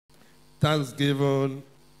Thanksgiving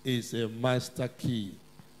is a master key,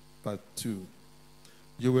 part 2.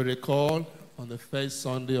 You will recall on the first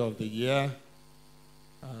Sunday of the year,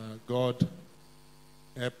 God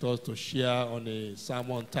helped us to share on a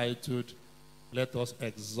sermon titled, "Let Us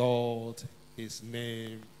Exalt His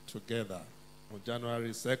Name Together," on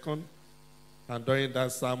January 2nd. And during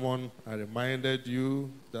that sermon, I reminded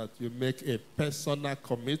you that you make a personal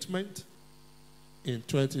commitment in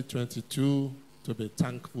 2022 to be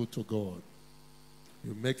thankful to God.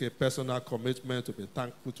 You make a personal commitment to be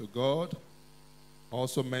thankful to God.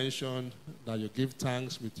 Also mentioned that you give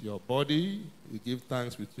thanks with your body, you give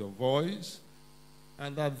thanks with your voice,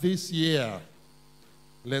 and that this year,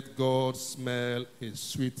 let God smell His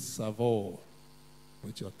sweet savour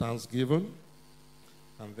with your thanksgiving.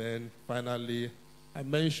 And then finally, I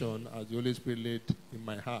mentioned, as the Holy Spirit laid in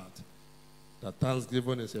my heart, that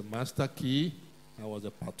thanksgiving is a master key. That was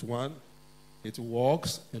a part 1. It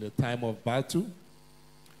works in the time of battle.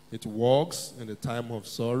 It works in the time of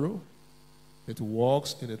sorrow. It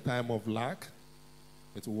works in the time of lack.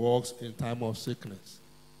 It works in time of sickness,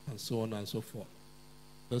 and so on and so forth.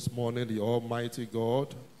 This morning, the Almighty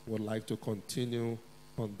God would like to continue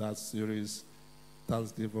on that series.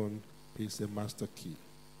 Thanksgiving is a master key.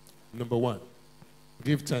 Number 1,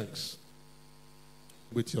 give thanks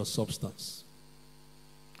with your substance.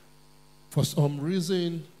 For some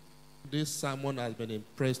reason, this sermon has been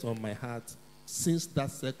impressed on my heart since that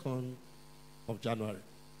 2nd of January,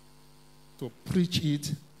 to preach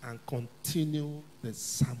it and continue the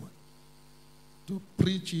sermon. To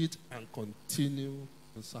preach it and continue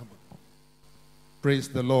the sermon. Praise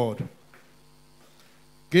the Lord.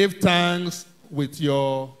 Give thanks with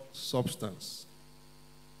your substance.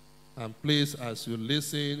 And please, as you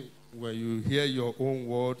listen, when you hear your own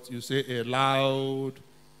words, you say a loud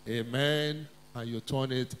amen, and you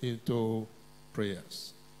turn it into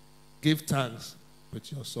prayers. Give thanks with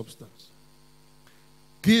your substance.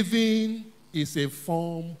 Giving is a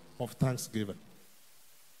form of thanksgiving.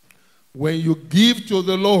 When you give to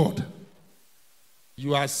the Lord,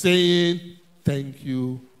 you are saying, "Thank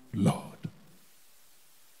you, Lord."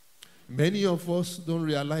 Many of us don't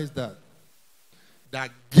realize that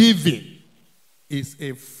giving is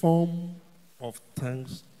a form of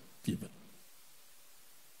thanksgiving.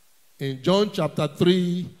 In John chapter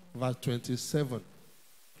 3, verse 27,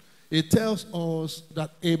 it tells us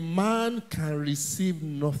that a man can receive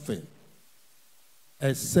nothing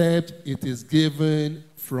except it is given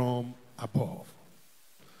from above.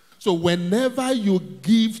 So whenever you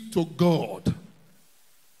give to God,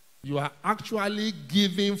 you are actually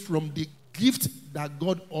giving from the gift that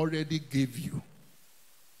God already gave you.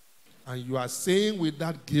 And you are saying with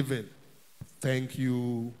that giving, "Thank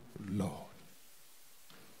you, Lord."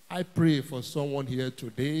 I pray for someone here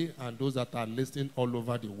today and those that are listening all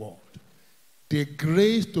over the world, the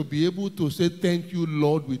grace to be able to say, "Thank you,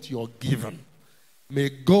 Lord," with your giving. May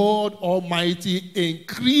God Almighty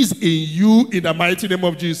increase in you in the mighty name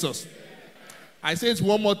of Jesus. I say it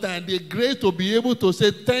one more time. The grace to be able to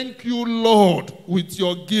say, "Thank you, Lord," with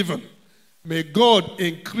your giving. May God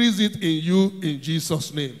increase it in you in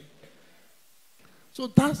Jesus' name. So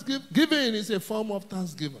thanksgiving is a form of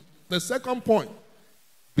thanksgiving. The second point,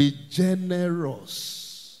 be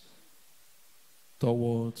generous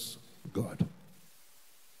towards God.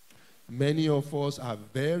 Many of us are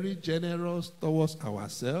very generous towards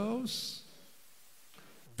ourselves,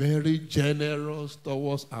 very generous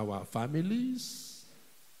towards our families,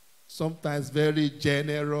 sometimes very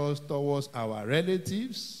generous towards our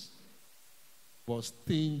relatives, but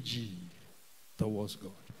stingy towards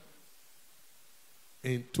God.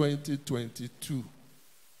 In 2022,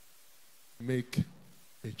 make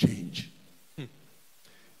a change.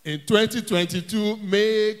 In 2022,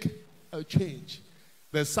 make a change.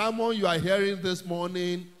 The sermon you are hearing this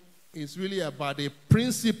morning is really about the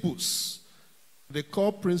principles, the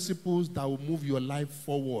core principles that will move your life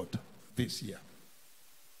forward this year.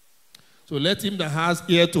 So let him that has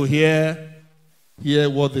ear to hear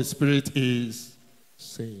what the Spirit is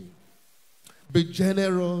saying. Be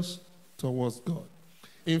generous towards God.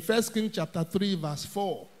 In 1 Kings chapter 3, verse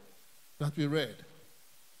 4, that we read,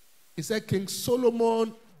 it said King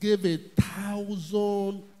Solomon gave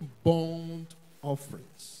 1,000 burnt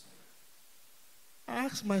offerings. I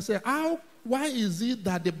asked myself, why is it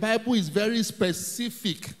that the Bible is very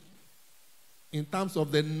specific in terms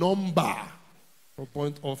of the number of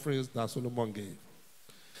burnt offerings that Solomon gave?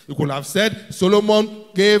 You could have said Solomon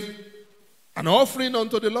gave an offering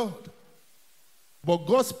unto the Lord. But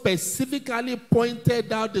God specifically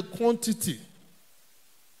pointed out the quantity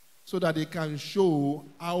so that they can show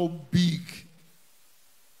how big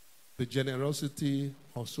the generosity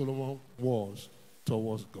of Solomon was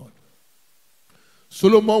towards God.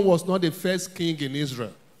 Solomon was not the first king in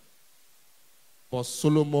Israel, but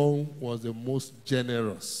Solomon was the most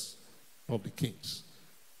generous of the kings.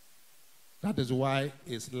 That is why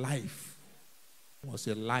his life was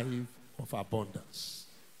a life of abundance.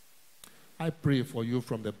 I pray for you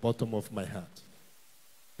from the bottom of my heart.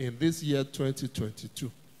 In this year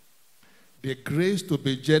 2022, the grace to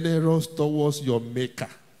be generous towards your Maker,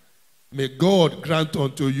 may God grant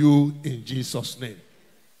unto you in Jesus' name.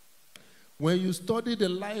 When you study the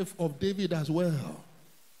life of David as well,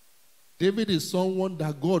 David is someone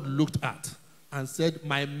that God looked at and said,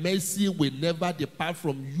 my mercy will never depart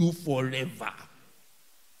from you forever.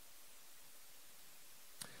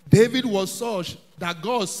 David was such that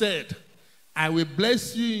God said, I will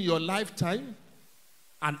bless you in your lifetime,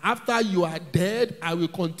 and after you are dead, I will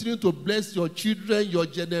continue to bless your children, your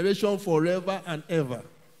generation forever and ever.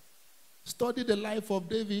 Study the life of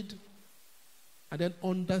David and then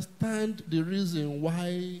understand the reason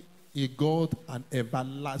why he got an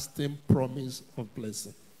everlasting promise of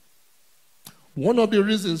blessing. One of the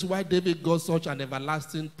reasons why David got such an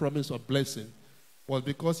everlasting promise of blessing was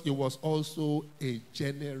because he was also a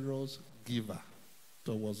generous giver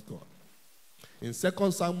towards God. In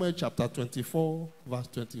 2 Samuel chapter 24, verse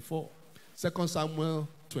 24. 2 Samuel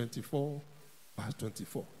 24, verse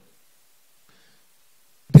 24.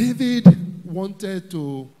 David wanted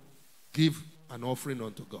to give an offering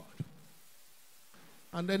unto God.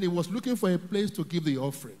 And then he was looking for a place to give the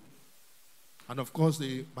offering. And of course,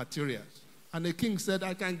 the materials. And the king said,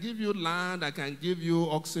 I can give you land, I can give you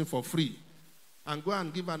oxen for free. And go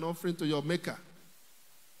and give an offering to your Maker.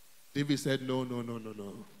 David said, no.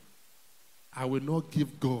 I will not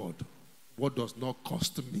give God what does not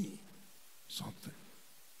cost me something.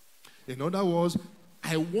 In other words,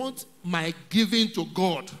 I want my giving to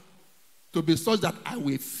God to be such that I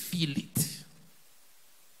will feel it.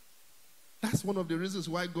 That's one of the reasons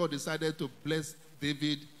why God decided to bless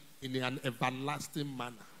David in an everlasting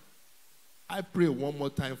manner. I pray one more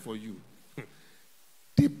time for you.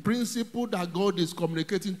 The principle that God is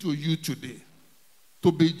communicating to you today,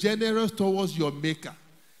 to be generous towards your Maker,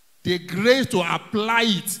 the grace to apply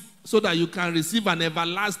it so that you can receive an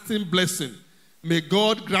everlasting blessing, may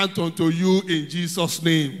God grant unto you in Jesus'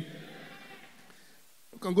 name.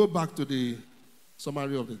 You can go back to the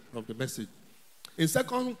summary of the message. In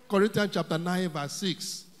 2 Corinthians chapter 9, verse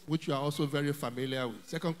 6, which you are also very familiar with.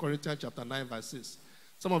 2 Corinthians chapter 9, verse 6.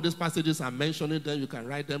 Some of these passages I'm mentioning them. You can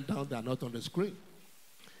write them down. They are not on the screen.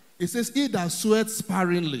 It says, he that soweth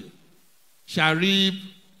sparingly shall reap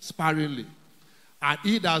sparingly. And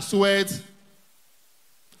he that soweth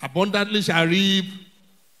abundantly shall reap.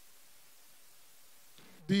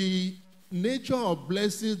 The nature of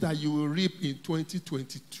blessings that you will reap in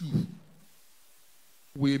 2022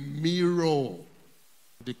 will mirror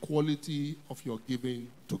the quality of your giving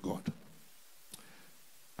to God.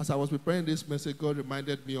 As I was preparing this message, God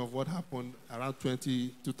reminded me of what happened around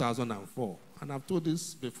 2004. And I've told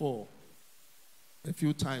this before a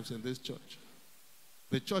few times in this church.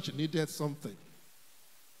 The church needed something.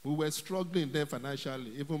 We were struggling there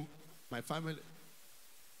financially, even my family.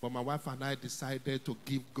 But my wife and I decided to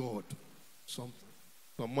give God something.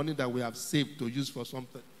 Some money that we have saved to use for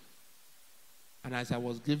something. And as I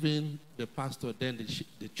was giving the pastor then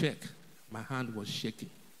the check, my hand was shaking.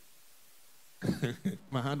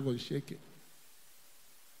 My hand was shaking.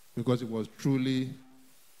 Because it was truly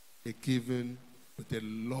a giving with a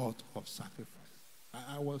lot of sacrifice.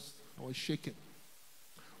 I was shaking.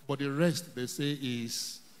 But the rest, they say,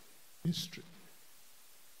 is history.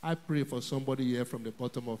 I pray for somebody here from the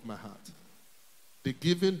bottom of my heart. The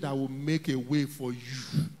giving that will make a way for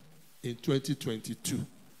you in 2022.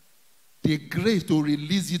 The grace to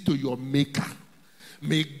release it to your Maker.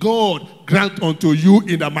 May God grant unto you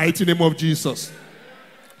in the mighty name of Jesus.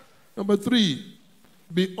 Number 3,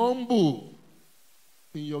 be humble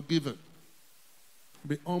in your giving.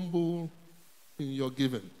 Be humble in your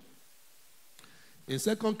giving. In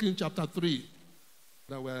 2 Kings chapter 3,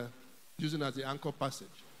 that we're using as the anchor passage,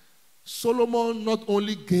 Solomon not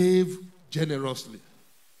only gave generously.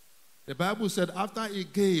 The Bible said after he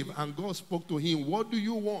gave and God spoke to him, what do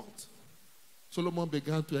you want? Solomon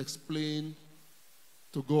began to explain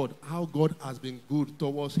to God how God has been good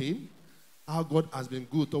towards him, how God has been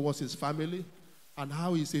good towards his family, and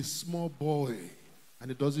how he's a small boy and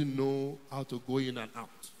he doesn't know how to go in and out.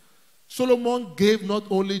 Solomon gave not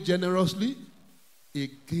only generously,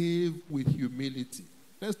 he gave with humility.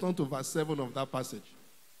 Let's turn to verse 7 of that passage.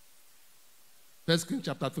 1 Kings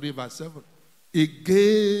chapter 3, verse 7. He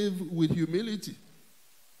gave with humility.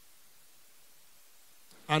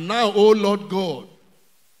 And now, O Lord God,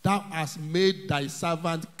 Thou hast made thy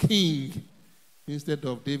servant king instead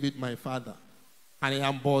of David my father. And I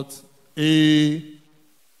am but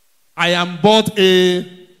a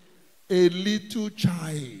little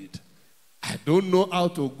child. I don't know how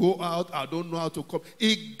to go out. I don't know how to come.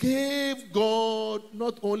 He gave God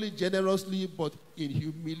not only generously, but in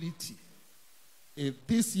humility. In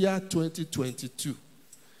this year, 2022,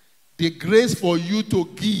 the grace for you to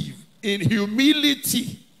give in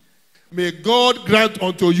humility, may God grant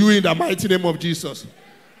unto you in the mighty name of Jesus.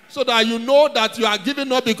 So that you know that you are giving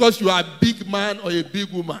not because you are a big man or a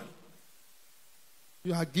big woman.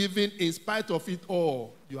 You are giving in spite of it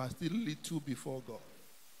all. You are still little before God.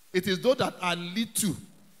 It is those that are little,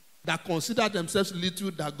 that consider themselves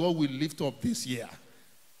little, that God will lift up this year.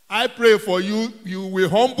 I pray for you, you will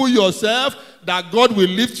humble yourself, that God will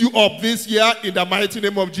lift you up this year in the mighty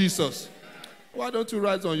name of Jesus. Why don't you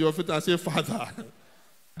rise on your feet and say, Father,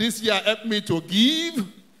 this year help me to give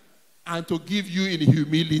and to give you in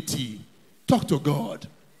humility. Talk to God.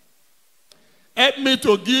 Help me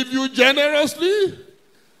to give you generously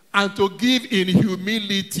and to give in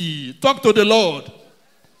humility. Talk to the Lord.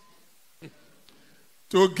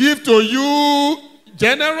 To give to you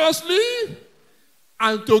generously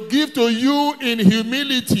and to give to you in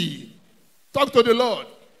humility. Talk to the Lord.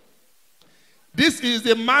 This is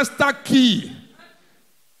the master key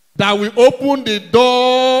that will open the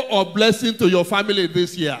door of blessing to your family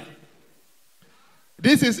this year.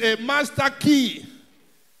 This is a master key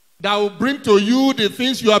that will bring to you the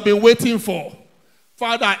things you have been waiting for.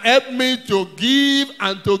 Father, help me to give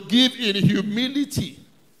and to give in humility.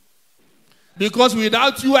 Because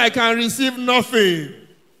without you, I can receive nothing.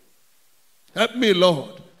 Help me,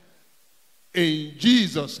 Lord. In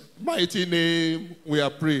Jesus' mighty name, we are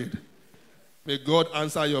prayed. May God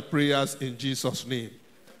answer your prayers in Jesus' name.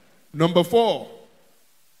 Number 4,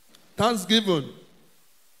 thanksgiving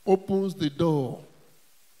opens the door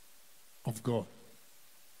of God.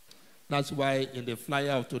 That's why in the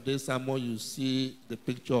flyer of today's sermon, you see the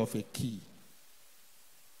picture of a key.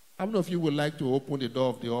 How many of you would like to open the door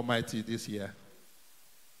of the Almighty this year?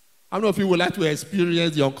 How many of you would like to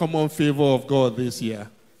experience the uncommon favor of God this year?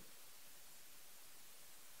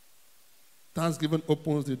 Thanksgiving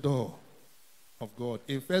opens the door of God.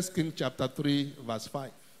 In 1 Kings chapter 3, verse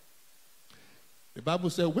 5, the Bible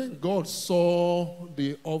says, when God saw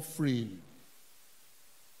the offering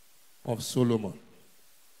of Solomon,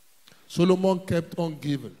 Solomon kept on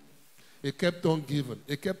giving. He kept on giving.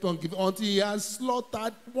 He kept on giving until he has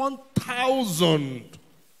slaughtered 1,000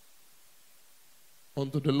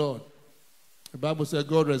 unto the Lord. The Bible says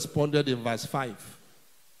God responded in verse 5.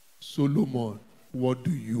 Solomon, what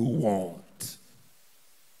do you want?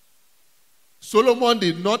 Solomon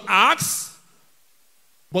did not ask,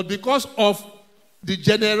 but because of the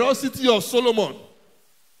generosity of Solomon,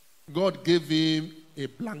 God gave him a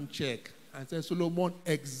blank check and said, Solomon,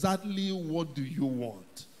 exactly what do you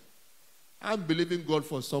want? I'm believing God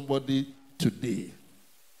for somebody today,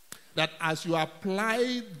 that as you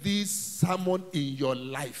apply this sermon in your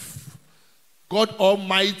life, God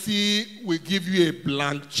Almighty will give you a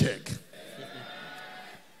blank check.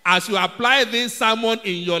 As you apply this sermon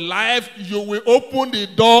in your life, you will open the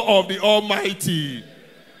door of the Almighty.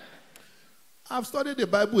 I've studied the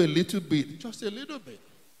Bible a little bit, just a little bit.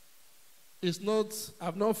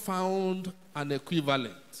 I've not found an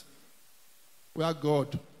equivalent where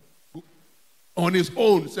God on his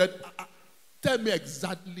own said, tell me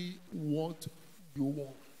exactly what you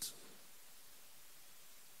want.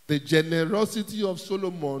 The generosity of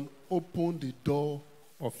Solomon opened the door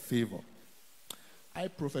of favor. I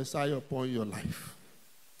prophesy upon your life.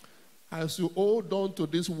 As you hold on to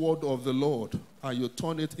this word of the Lord and you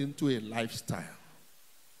turn it into a lifestyle,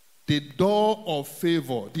 the door of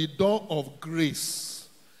favor, the door of grace,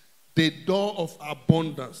 the door of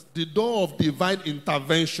abundance, the door of divine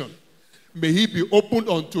intervention, may he be opened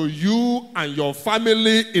unto you and your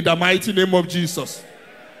family in the mighty name of Jesus.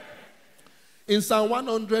 In Psalm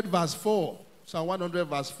 100 verse 4,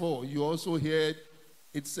 you also hear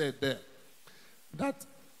it said there that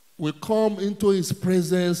we come into his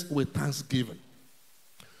presence with thanksgiving.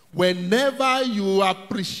 Whenever you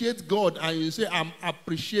appreciate God and you say, I'm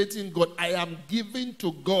appreciating God, I am giving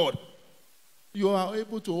to God, you are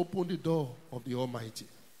able to open the door of the Almighty.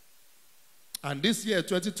 And this year,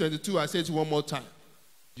 2022, I say it one more time.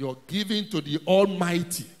 Your giving to the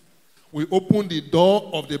Almighty will open the door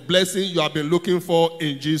of the blessing you have been looking for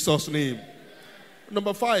in Jesus' name.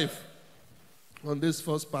 Number 5, on this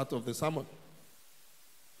first part of the sermon,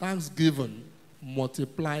 thanksgiving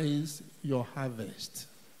multiplies your harvest.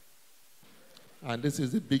 And this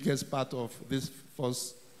is the biggest part of this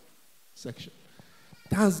first section.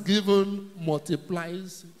 Thanksgiving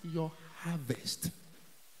multiplies your harvest.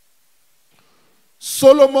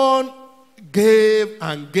 Solomon gave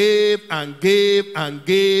and gave and gave and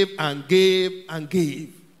gave and gave and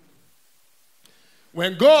gave.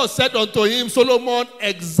 When God said unto him, Solomon,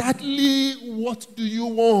 exactly what do you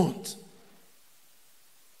want?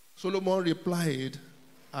 Solomon replied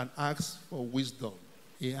and asked for wisdom.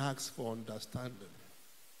 He asked for understanding.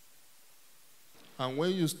 And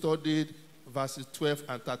when you studied verses 12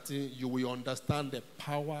 and 13, you will understand the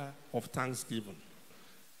power of thanksgiving.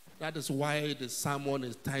 That is why the sermon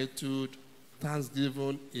is titled,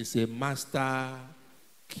 Thanksgiving is a Master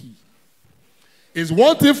Key. It's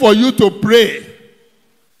one thing for you to pray.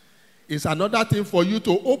 It's another thing for you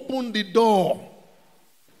to open the door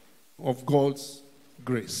of God's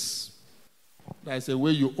grace. That is the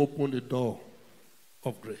way you open the door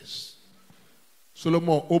of grace.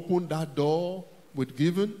 Solomon opened that door with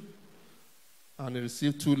giving, and he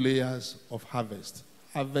received 2 layers of harvest.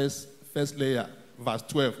 Harvest, first layer, verse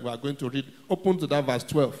 12. We are going to read. Open to that verse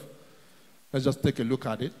 12. Let's just take a look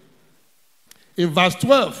at it. In verse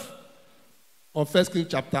 12 of 1 Kings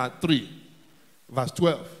chapter 3, verse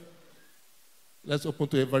 12. Let's open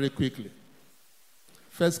to it very quickly.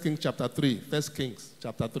 1 Kings chapter 3, 1 Kings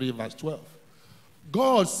chapter 3, verse 12.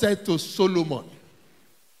 God said to Solomon,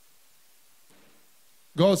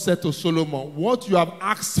 what you have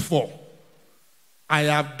asked for, I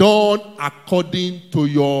have done according to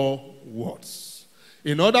your words.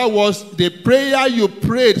 In other words, the prayer you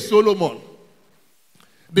prayed, Solomon,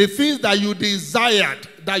 the things that you desired,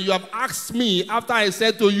 that you have asked me after I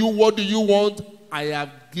said to you, what do you want? I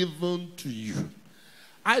have given to you.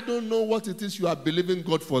 I don't know what it is you are believing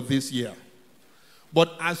God for this year.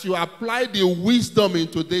 But as you apply the wisdom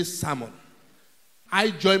into this sermon,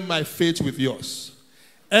 I join my faith with yours.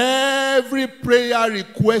 Every prayer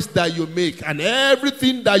request that you make and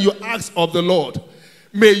everything that you ask of the Lord,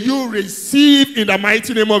 may you receive in the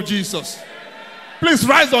mighty name of Jesus. Please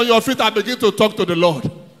rise on your feet and begin to talk to the Lord.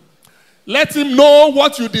 Let him know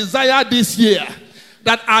what you desire this year.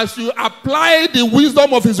 That as you apply the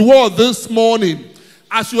wisdom of his word this morning,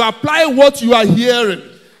 as you apply what you are hearing,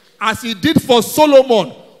 as he did for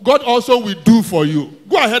Solomon, God also will do for you.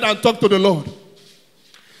 Go ahead and talk to the Lord.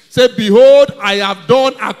 Say, behold, I have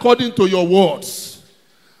done according to your words.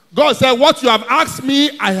 God said, what you have asked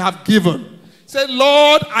me, I have given. Say,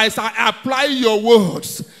 Lord, as I apply your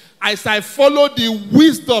words, as I follow the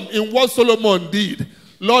wisdom in what Solomon did,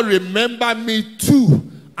 Lord, remember me too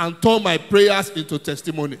and turn my prayers into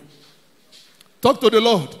testimony. Talk to the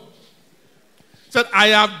Lord. Said, I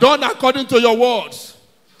have done according to your words.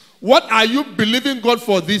 What are you believing God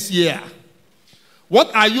for this year?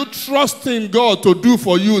 What are you trusting God to do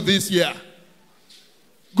for you this year?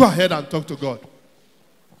 Go ahead and talk to God.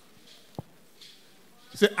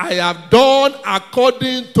 Say, I have done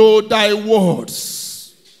according to thy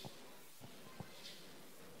words.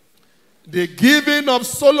 The giving of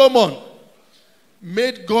Solomon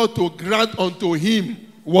made God to grant unto him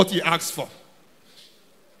what he asked for.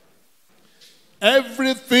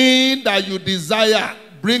 Everything that you desire,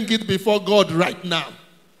 bring it before God right now.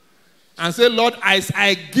 And say, Lord, as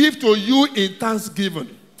I give to you in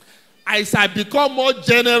thanksgiving, as I become more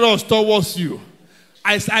generous towards you,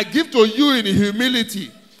 as I give to you in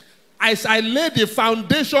humility, as I lay the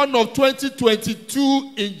foundation of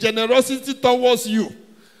 2022 in generosity towards you,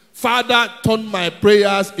 Father, turn my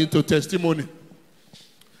prayers into testimony.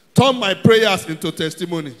 Turn my prayers into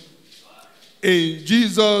testimony. In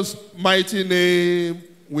Jesus' mighty name,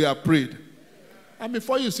 we are prayed. And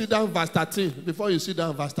before you sit down, verse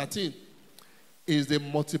 13, is the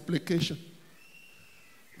multiplication.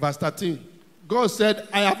 Verse 13. God said,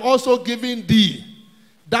 I have also given thee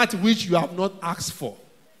that which you have not asked for.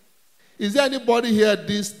 Is there anybody here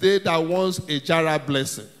this day that wants a Jara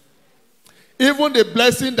blessing? Even the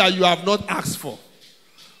blessing that you have not asked for.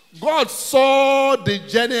 God saw the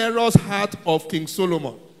generous heart of King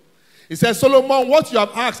Solomon. He said, Solomon, what you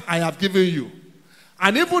have asked, I have given you.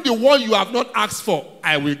 And even the one you have not asked for,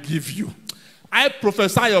 I will give you. I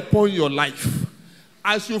prophesy upon your life.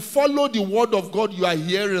 As you follow the word of God you are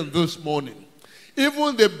hearing this morning,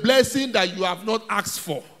 even the blessing that you have not asked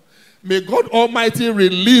for, may God Almighty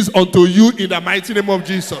release unto you in the mighty name of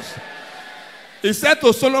Jesus. He said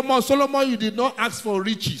to Solomon, Solomon, you did not ask for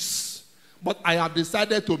riches, but I have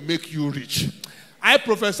decided to make you rich. I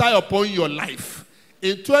prophesy upon your life.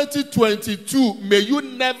 In 2022, may you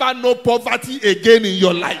never know poverty again in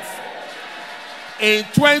your life. In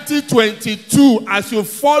 2022, as you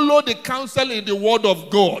follow the counsel in the word of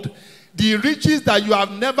God, the riches that you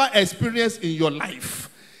have never experienced in your life,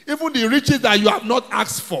 even the riches that you have not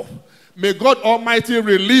asked for, May God Almighty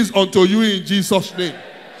release unto you in Jesus' name.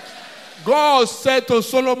 God said to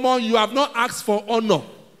Solomon, you have not asked for honor,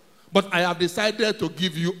 but I have decided to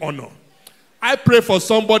give you honor. I pray for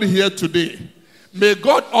somebody here today. May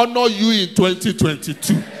God honor you in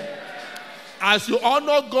 2022. As you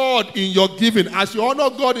honor God in your giving, as you honor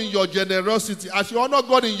God in your generosity, as you honor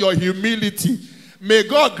God in your humility, may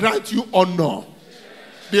God grant you honor.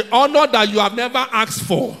 The honor that you have never asked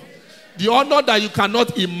for. The honor that you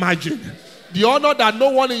cannot imagine. The honor that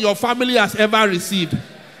no one in your family has ever received.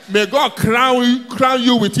 May God crown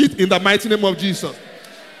you with it in the mighty name of Jesus.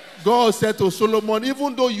 God said to Solomon,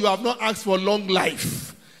 even though you have not asked for long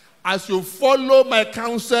life, as you follow my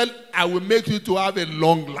counsel, I will make you to have a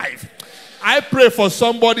long life. I pray for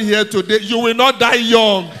somebody here today. You will not die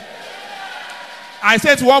young. I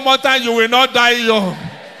said it one more time, you will not die young.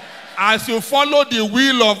 As you follow the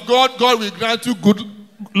will of God, God will grant you good,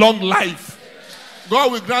 long life.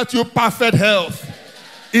 God will grant you perfect health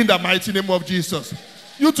in the mighty name of Jesus.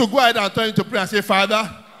 You to go ahead and turn into prayer and say, Father,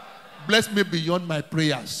 bless me beyond my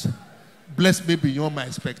prayers. Bless me beyond my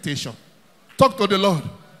expectation. Talk to the Lord.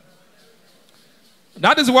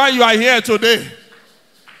 That is why you are here today.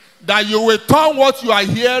 That you will turn what you are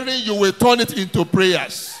hearing, you will turn it into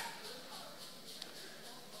prayers.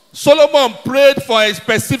 Solomon prayed for a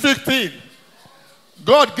specific thing.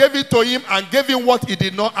 God gave it to him and gave him what he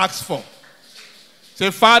did not ask for.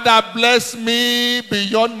 Say, Father, bless me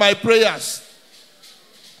beyond my prayers.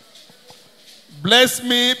 Bless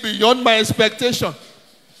me beyond my expectation.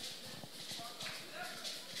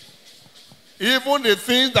 Even the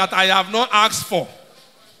things that I have not asked for.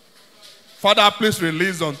 Father, please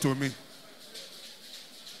release unto me.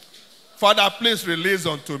 Father, please release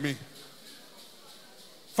unto me.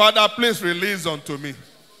 Father, please release unto me.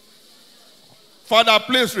 Father,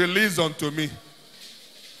 please release unto me.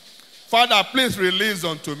 Father, please release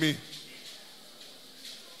unto me.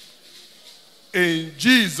 In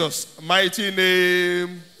Jesus' mighty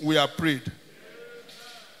name, we are prayed.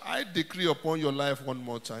 I decree upon your life one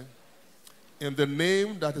more time. In the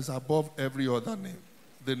name that is above every other name.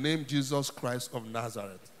 The name Jesus Christ of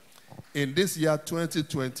Nazareth. In this year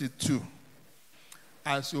 2022,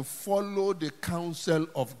 as you follow the counsel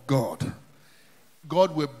of God,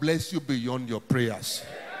 God will bless you beyond your prayers.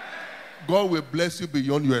 God will bless you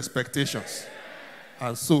beyond your expectations.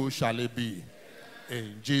 And so shall it be.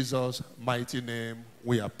 In Jesus' mighty name,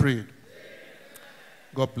 we are prayed.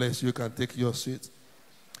 God bless you. You can take your seat.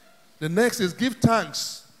 The next is give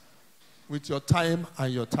thanks with your time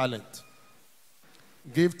and your talent.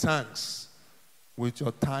 Give thanks with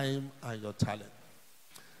your time and your talent.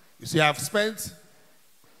 You see, I've spent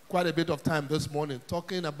quite a bit of time this morning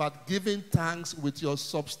talking about giving thanks with your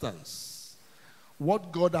substance.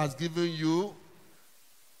 What God has given you,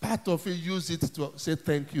 part of it, use it to say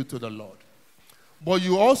thank you to the Lord. But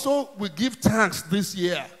you also will give thanks this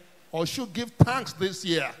year, or should give thanks this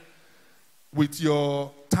year with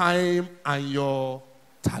your time and your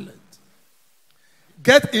talent.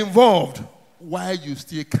 Get involved while you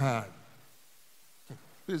still can.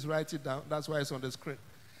 Please write it down. That's why it's on the screen.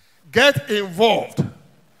 Get involved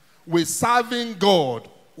with serving God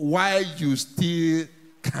while you still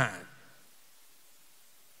can.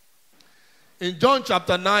 In John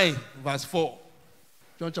chapter 9, verse 4.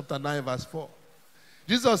 John chapter 9, verse 4.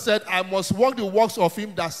 Jesus said, I must walk the works of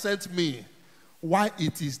him that sent me while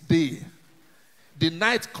it is day. The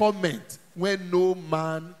night cometh when no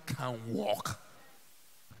man can walk.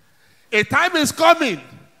 A time is coming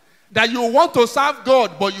that you want to serve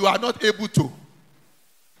God, but you are not able to.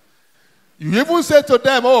 You even say to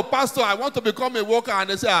them, oh, Pastor, I want to become a worker. And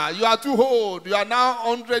they say, you are too old. You are now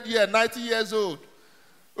 100 years, 90 years old.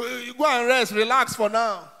 You go and rest, relax for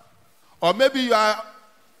now. Or maybe you are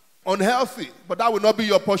unhealthy, but that will not be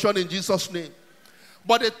your portion in Jesus' name.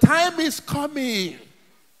 But the time is coming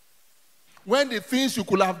when the things you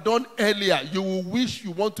could have done earlier, you will wish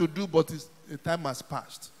you want to do, but the time has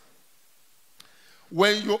passed.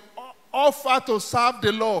 When you offer to serve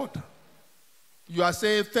the Lord, you are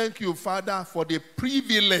saying, thank you, Father, for the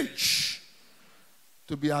privilege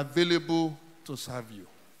to be available to serve you.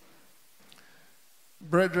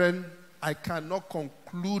 Brethren, I cannot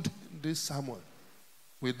conclude this sermon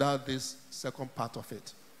without this second part of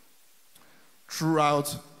it.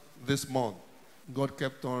 Throughout this month, God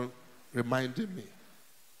kept on reminding me,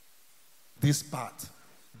 this part,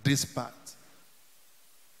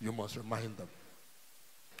 you must remind them.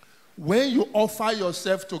 When you offer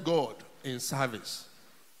yourself to God in service,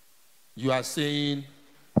 you are saying,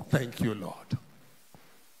 thank you, Lord.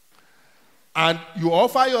 And you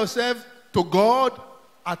offer yourself to God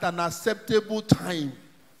at an acceptable time.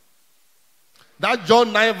 That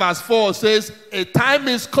John 9 verse 4 says, a time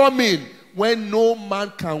is coming when no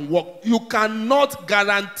man can walk. You cannot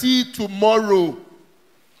guarantee tomorrow.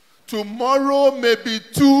 Tomorrow may be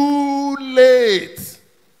too late.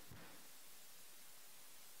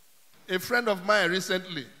 A friend of mine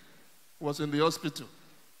recently was in the hospital.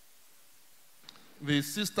 The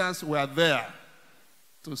sisters were there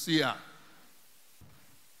to see her.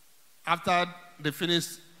 After they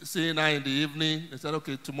finished seeing her in the evening, they said,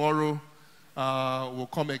 okay, tomorrow we'll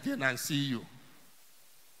come again and see you.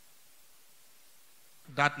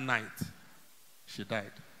 That night, she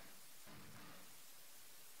died.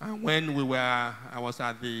 And when I was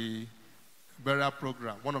at the burial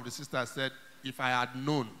program, one of the sisters said, if I had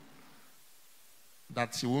known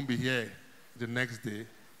that she won't be here the next day,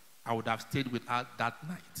 I would have stayed with her that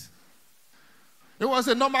night. It was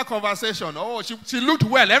a normal conversation. Oh, she looked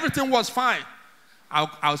well. Everything was fine.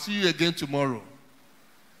 I'll see you again tomorrow.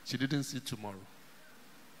 She didn't see tomorrow.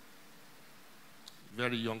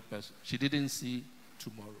 Very young person. She didn't see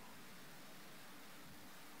tomorrow.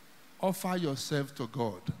 Offer yourself to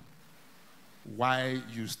God while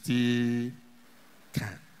you still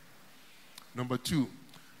can. Number 2,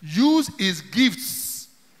 use his gifts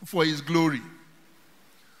for his glory.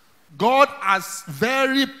 God has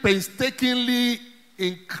very painstakingly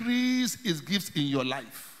increased his gifts in your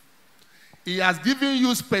life. He has given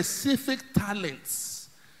you specific talents.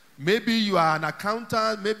 Maybe you are an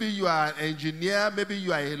accountant, maybe you are an engineer, maybe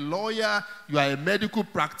you are a lawyer, you are a medical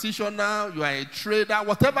practitioner, you are a trader,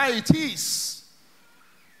 whatever it is.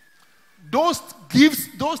 Those gifts,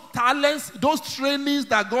 those talents, those trainings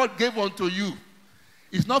that God gave unto you,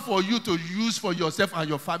 it's not for you to use for yourself and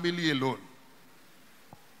your family alone.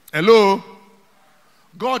 Hello?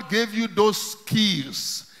 God gave you those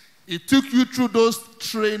skills. He took you through those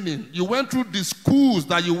training. You went through the schools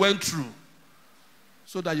that you went through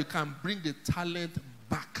so that you can bring the talent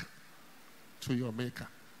back to your maker.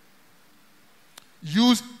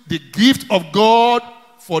 Use the gift of God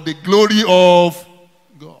for the glory of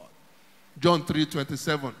God. John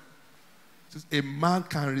 3:27 says, a man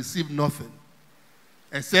can receive nothing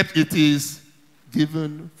except it is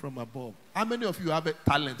given from above. How many of you have a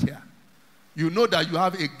talent here? You know that you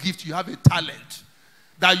have a gift, you have a talent.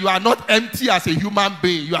 That you are not empty as a human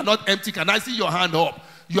being. You are not empty. Can I see your hand up?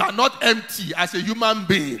 You are not empty as a human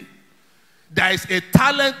being. There is a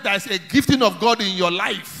talent, there is a gifting of God in your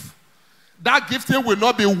life. That gifting will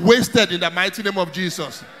not be wasted in the mighty name of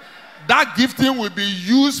Jesus. That gifting will be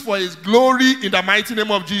used for his glory in the mighty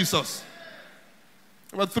name of Jesus.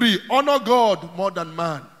 Number 3, honor God more than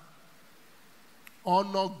man.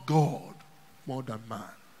 Honor God more than man.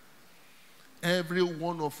 Every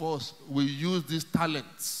one of us will use these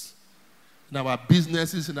talents in our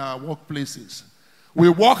businesses, in our workplaces. We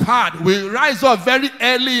work hard. We rise up very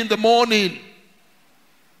early in the morning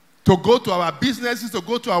to go to our businesses, to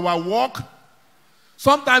go to our work.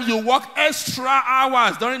 Sometimes you work extra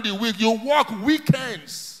hours during the week. You work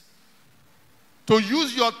weekends to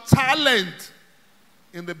use your talent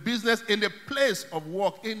in the business, in the place of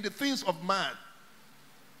work, in the things of man.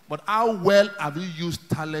 But how well have you used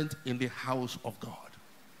talent in the house of God?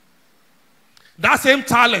 That same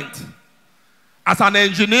talent, as an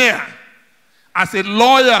engineer, as a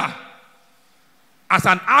lawyer, as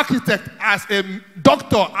an architect, as a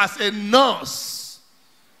doctor, as a nurse,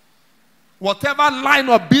 whatever line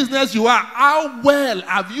of business you are, how well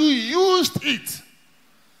have you used it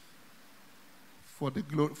for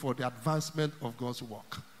the advancement of God's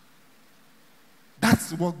work?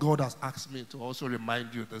 That's what God has asked me to also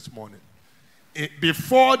remind you this morning.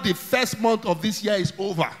 Before the first month of this year is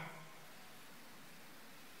over,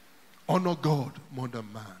 honor God more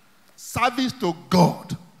than man. Service to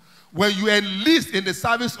God. When you enlist in the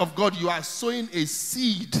service of God, you are sowing a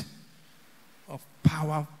seed of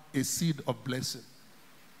power, a seed of blessing.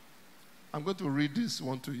 I'm going to read this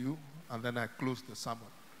one to you, and then I close the sermon.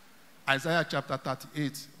 Isaiah chapter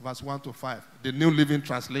 38, verse 1 to 5. The New Living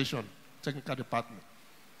Translation, technical department.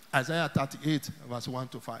 Isaiah 38, verse 1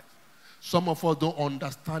 to 5. Some of us don't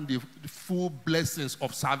understand the full blessings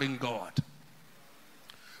of serving God.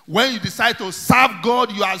 When you decide to serve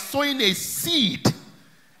God, you are sowing a seed,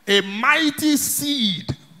 a mighty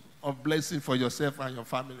seed of blessing for yourself and your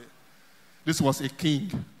family. This was a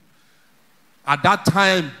king. At that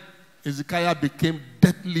time, Hezekiah became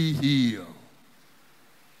deathly ill.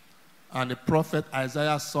 And the prophet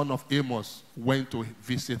Isaiah, son of Amos, went to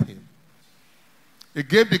visit him. He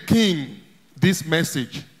gave the king this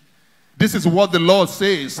message. This is what the Lord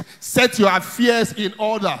says. Set your affairs in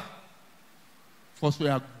order, for we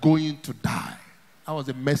are going to die. That was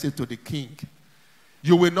the message to the king.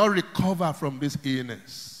 You will not recover from this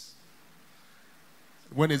illness.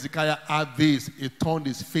 When Hezekiah had this, he turned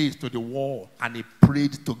his face to the wall and he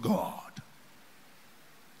prayed to God.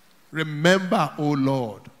 Remember, O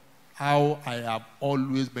Lord, how I have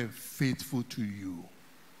always been faithful to you.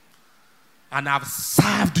 And I've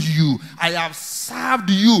served you. I have served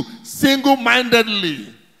you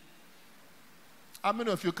single-mindedly. How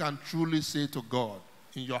many of you can truly say to God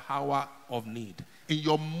in your hour of need, in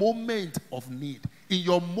your moment of need, in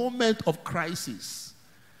your moment of crisis,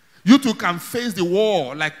 you too can face the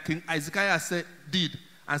wall like King Hezekiah did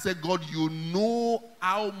and say, God, you know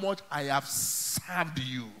how much I have served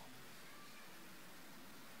you.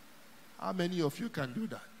 How many of you can do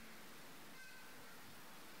that?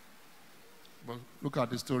 But look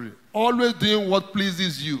at the story. Always doing what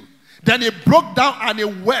pleases you. Then he broke down and he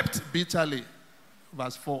wept bitterly.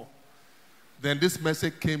 Verse 4. Then this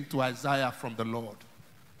message came to Isaiah from the Lord.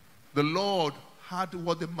 The Lord heard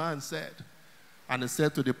what the man said. And he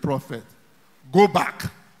said to the prophet, go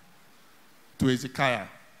back to Hezekiah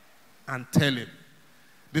and tell him,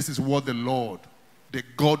 this is what the Lord, the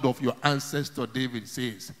God of your ancestor David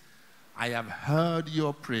says. I have heard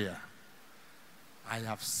your prayer. I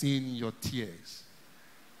have seen your tears.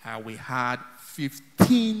 And we had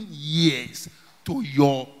 15 years to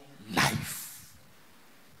your life.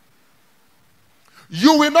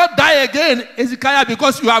 You will not die again, Hezekiah,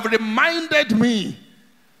 because you have reminded me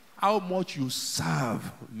how much you serve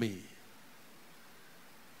me.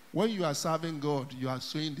 When you are serving God, you are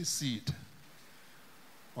sowing the seed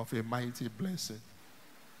of a mighty blessing.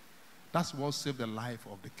 That's what saved the life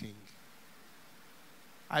of the king.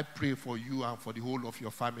 I pray for you and for the whole of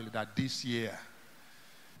your family that this year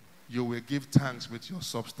you will give thanks with your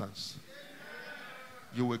substance.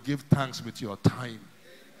 You will give thanks with your time.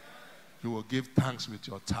 You will give thanks with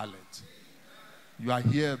your talent. You are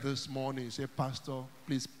here this morning, you say, Pastor,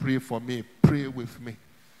 please pray for me. Pray with me.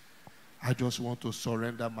 I just want to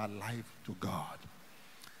surrender my life to God.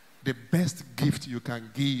 The best gift you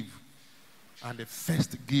can give and the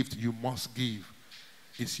first gift you must give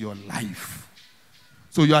is your life.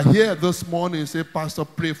 So you are here this morning, you say, Pastor,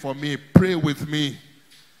 pray for me. Pray with me.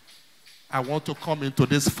 I want to come into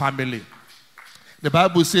this family. The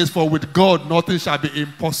Bible says, for with God, nothing shall be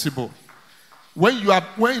impossible. When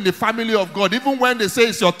in the family of God, even when they say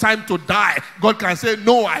it's your time to die, God can say,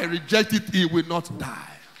 no, I reject it, he will not die.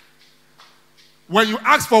 When you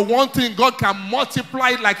ask for one thing, God can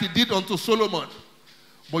multiply it like he did unto Solomon.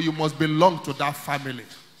 But you must belong to that family.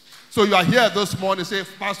 So you are here this morning, say,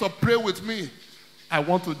 Pastor, pray with me. I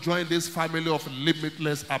want to join this family of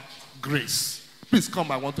limitless grace. Please come,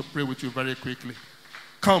 I want to pray with you very quickly.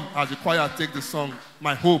 Come, as the choir take the song,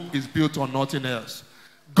 my hope is built on nothing else.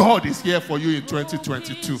 God is here for you in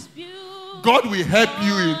 2022. God will help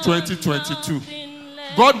you in 2022.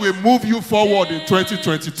 God will move you forward in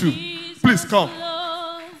 2022. Please come.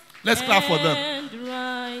 Let's clap for them.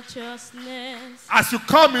 As you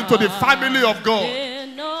come into the family of God,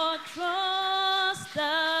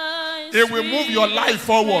 it will move your life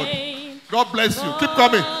forward. God bless you. Keep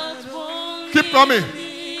coming. Keep coming.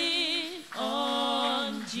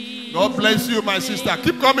 God bless you, my sister.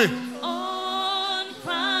 Keep coming.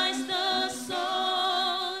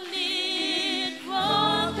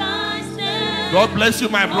 God bless you,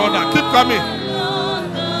 my brother. Keep coming.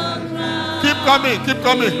 Keep coming. Keep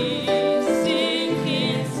coming.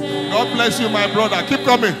 God bless you, my brother. Keep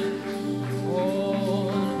coming.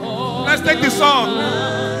 Let's take the song.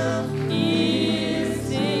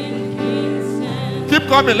 Keep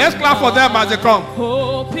coming. Let's clap for them as they come.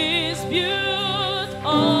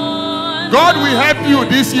 God will help you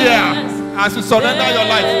this year as you surrender your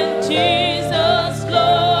life.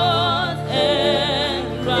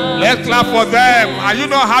 Let's clap for them. Are you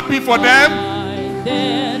not happy for them?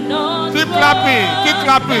 Keep clapping. Keep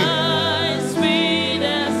clapping.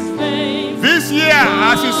 This year,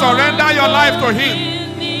 as you surrender your life to him,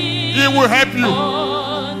 he will help you.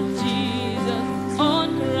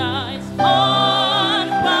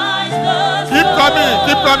 Keep coming.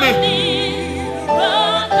 Keep coming.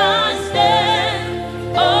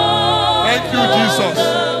 Thank you, Jesus.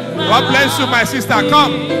 God bless you, my sister.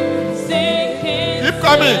 Come. Keep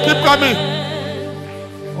coming. Keep coming.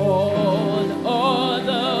 All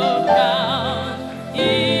the ground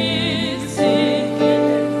is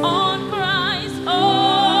sinking on Christ.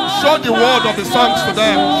 Show the word of the songs to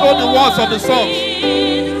them. Show the words of the songs.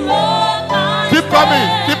 Keep coming.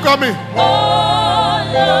 Keep coming.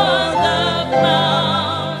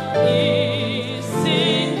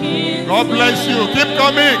 God bless you. Keep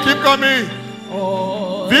coming. Keep coming.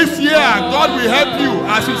 This year, God will help you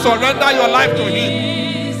as you surrender your life to him.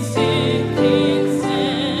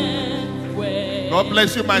 God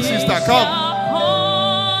bless you, my sister. Come.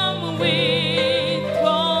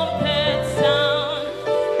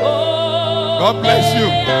 God bless you.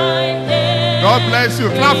 God bless you.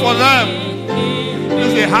 Clap for them. This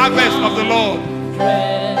is the harvest of the Lord.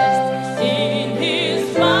 Thank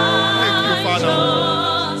you, Father.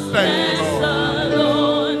 Thank you,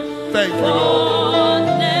 Lord. Thank you, Lord.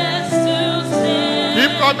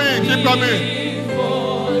 Keep coming, keep coming.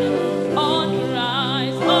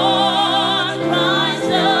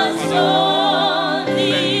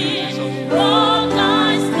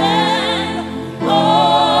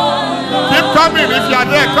 Come in. If you are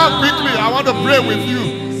there, come quickly. I want to pray with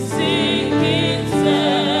you.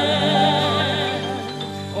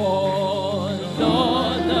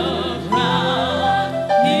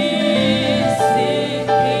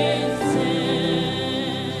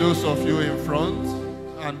 Those of you in front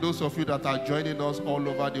and those of you that are joining us all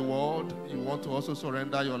over the world, you want to also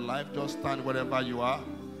surrender your life, just stand wherever you are.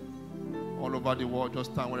 All over the world,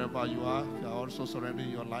 just stand wherever you are. You are also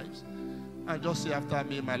surrendering your lives. And just say after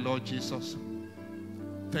me, my Lord Jesus,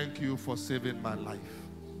 thank you for saving my life.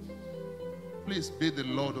 Please be the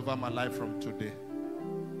Lord over my life from today.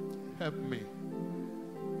 Help me.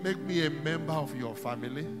 Make me a member of your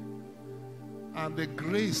family. And the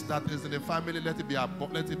grace that is in the family, let it be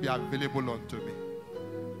available unto me.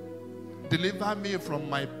 Deliver me from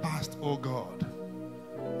my past, O God.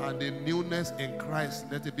 And the newness in Christ,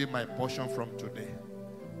 let it be my portion from today.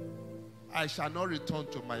 I shall not return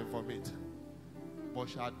to my vomit, but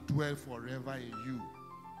shall dwell forever in you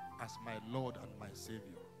as my Lord and my Savior.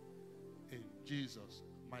 In Jesus'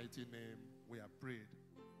 mighty name we are prayed.